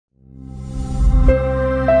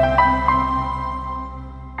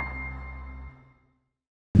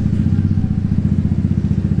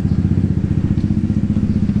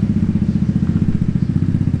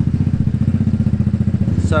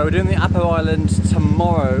So we're doing the Upper Island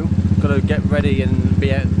tomorrow. Got to get ready and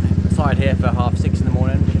be outside here for 6:30 in the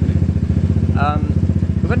morning.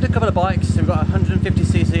 We've rented a couple of bikes. So we've got a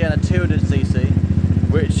 150cc and a 200cc,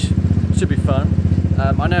 which should be fun.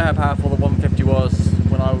 I know how powerful the 150 was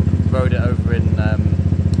when I rode it over in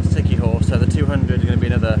Sticky Horse, so the 200 is going to be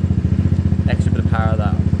another extra bit of power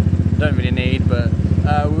that I don't really need, but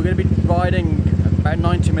we're going to be riding about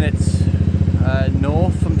 90 minutes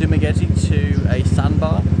north from Dumaguete to a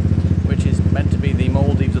sandbar, which is meant to be the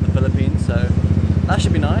Maldives of the Philippines, so that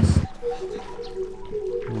should be nice.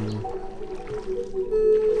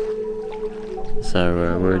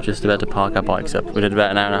 So we're just about to park our bikes up. We did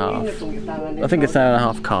about an hour and a half. I think it's an hour and a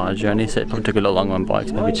half car journey, so it probably took a little longer on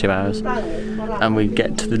bikes, maybe 2 hours. And we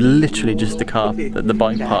get to literally just the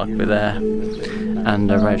bike park over there. And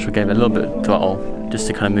Rachel gave it a little bit of throttle just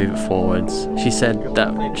to kind of move it forwards. She said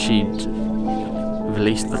that she'd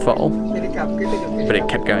released the throttle, but it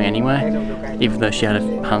kept going anyway, even though she had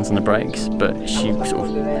her hands on the brakes. But she sort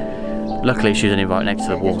of, luckily she was only right next to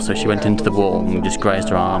the wall, so she went into the wall and just grazed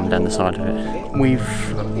her arm down the side of it. We've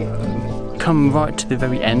come right to the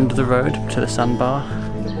very end of the road, to the sandbar,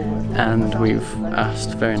 and we've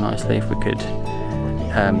asked very nicely if we could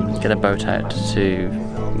get a boat out to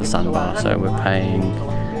the sandbar, so we're paying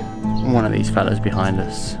one of these fellas behind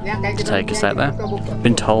us to take us out there.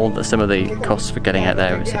 Been told that some of the costs for getting out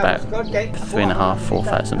there is about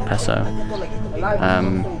 3,500–4,000 peso. I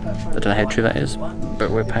don't know how true that is, but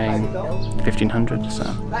we're paying 1,500, so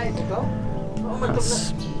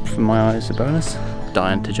that's, from my eyes, a bonus.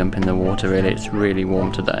 Dying to jump in the water, really. It's really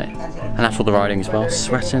warm today, and after all the riding as well,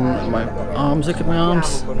 sweating. My arms, look at my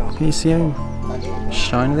arms. Can you see how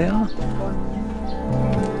shiny they are?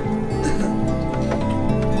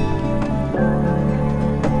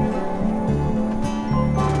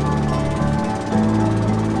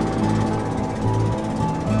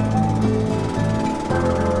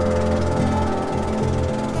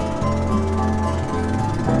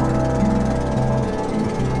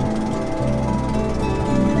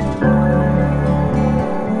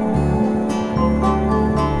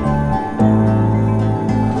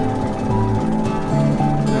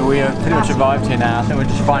 Pretty much arrived here now. I think we're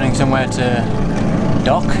just finding somewhere to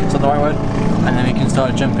dock, is that the right word? And then we can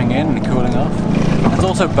start jumping in and cooling off. There's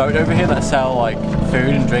also a boat over here that sell like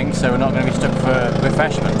food and drinks, so we're not going to be stuck for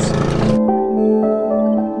refreshments.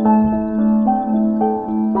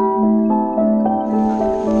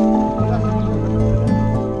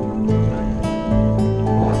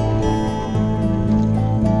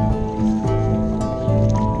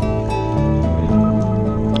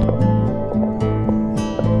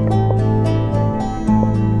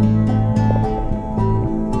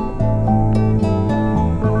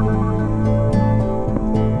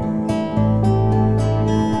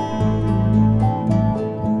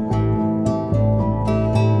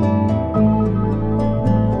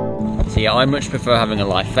 Yeah, I much prefer having a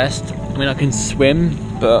life vest. I mean, I can swim,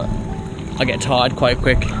 but I get tired quite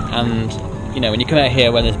quick, and you know, when you come out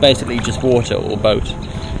here when there's basically just water or boat,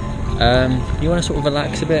 you want to sort of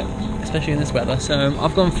relax a bit, especially in this weather. So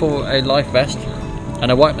I've gone for a life vest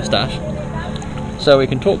and a white moustache, so we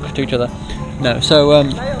can talk to each other. No, so I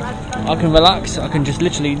can relax. I can just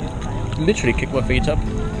literally kick my feet up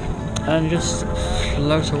and just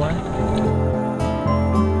float away.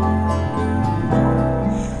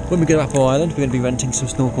 When we go to Upper Island, we're going to be renting some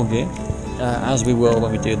snorkel gear, as we will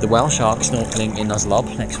when we do the whale shark snorkeling in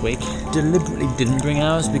Oslob next week. Deliberately didn't bring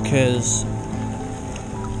ours because,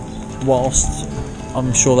 whilst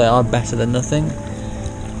I'm sure they are better than nothing,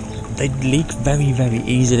 they leak very, very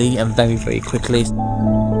easily and very, very quickly.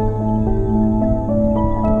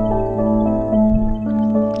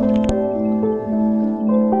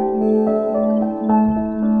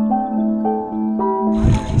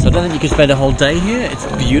 So I don't think you could spend a whole day here. It's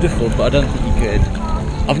beautiful, but I don't think you could.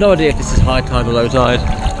 I've no idea if this is high tide or low tide.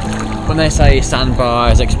 When they say sandbar, I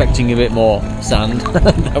was expecting a bit more sand.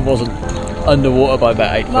 That wasn't underwater by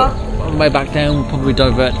about 8 foot. On the way back down, we'll probably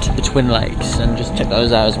divert to the Twin Lakes and just check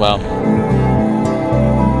those out as well. Look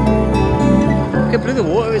how blue the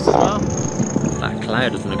water is as well. That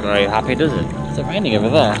cloud doesn't look very happy, does it? It's raining over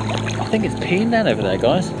there. I think it's peeing down over there,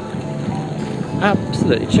 guys.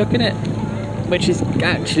 Absolutely chucking it. Which is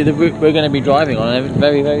actually the route we're going to be driving on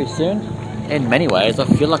very, very soon. In many ways, I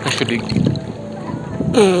feel like I should be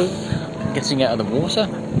getting out of the water.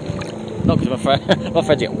 Not because I'm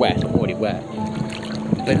afraid to get wet, I'm already wet.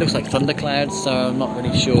 But it looks like thunderclouds, so I'm not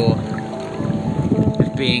really sure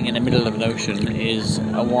if being in the middle of an ocean is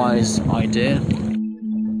a wise idea.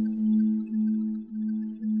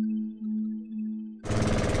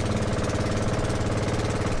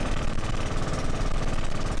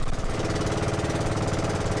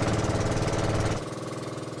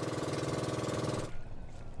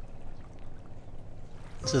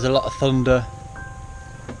 So there's a lot of thunder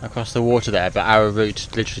across the water there, but our route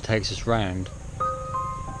literally takes us round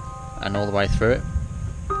and all the way through it.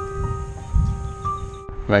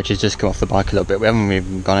 Rach has just come off the bike a little bit. We haven't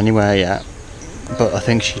even gone anywhere yet, but I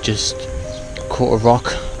think she just caught a rock.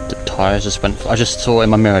 The tyres just went. I just saw it in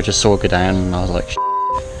my mirror. I just saw it go down, and I was like,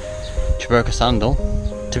 she broke a sandal.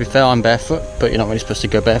 To be fair, I'm barefoot, but you're not really supposed to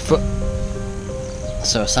go barefoot,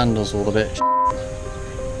 so a sandal's all a bit.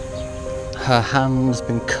 Her hand's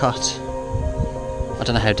been cut. I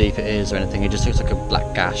don't know how deep it is or anything. It just looks like a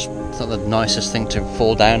black gash. It's not the nicest thing to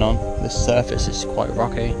fall down on. This surface is quite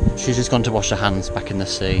rocky. She's just gone to wash her hands back in the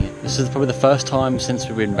sea. This is probably the first time since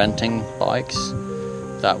we've been renting bikes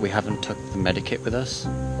that we haven't took the medikit with us.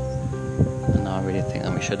 And I really think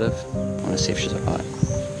that we should have. I want to see if she's alright.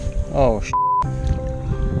 Oh,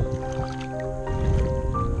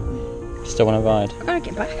 still want to ride? I gotta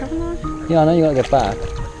get back, haven't I? Yeah, I know you gotta get back.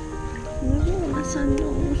 I want my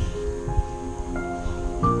sandals.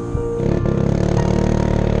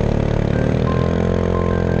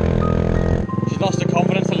 Lost her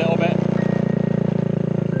confidence a little bit.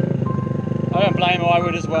 I don't blame her, I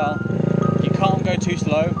would as well. You can't go too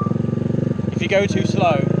slow. If you go too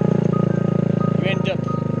slow, you end up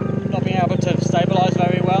not being able to stabilise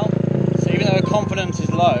very well. So even though her confidence is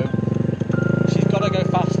low, she's got to go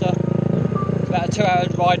faster. It's about a 2-hour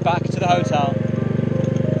ride back to the hotel.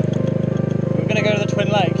 We're going to go to the Twin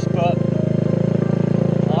Lakes, but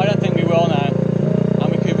I don't think we will now.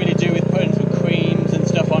 And we could really do with putting some creams and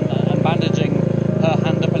stuff on and bandaging her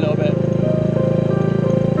hand up a little bit.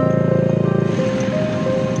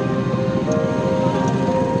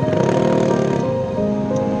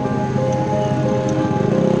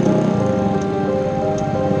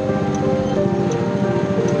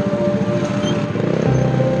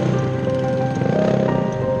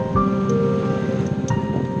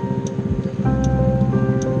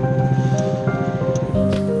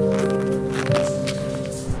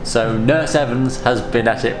 So Nurse Evans has been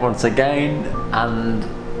at it once again, and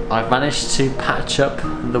I've managed to patch up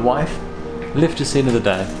the wife. Live to see another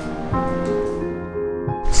day.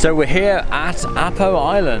 So we're here at Apo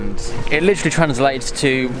Island. It literally translates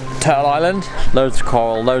to Turtle Island. Loads of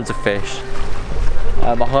coral, loads of fish.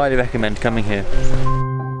 I highly recommend coming here.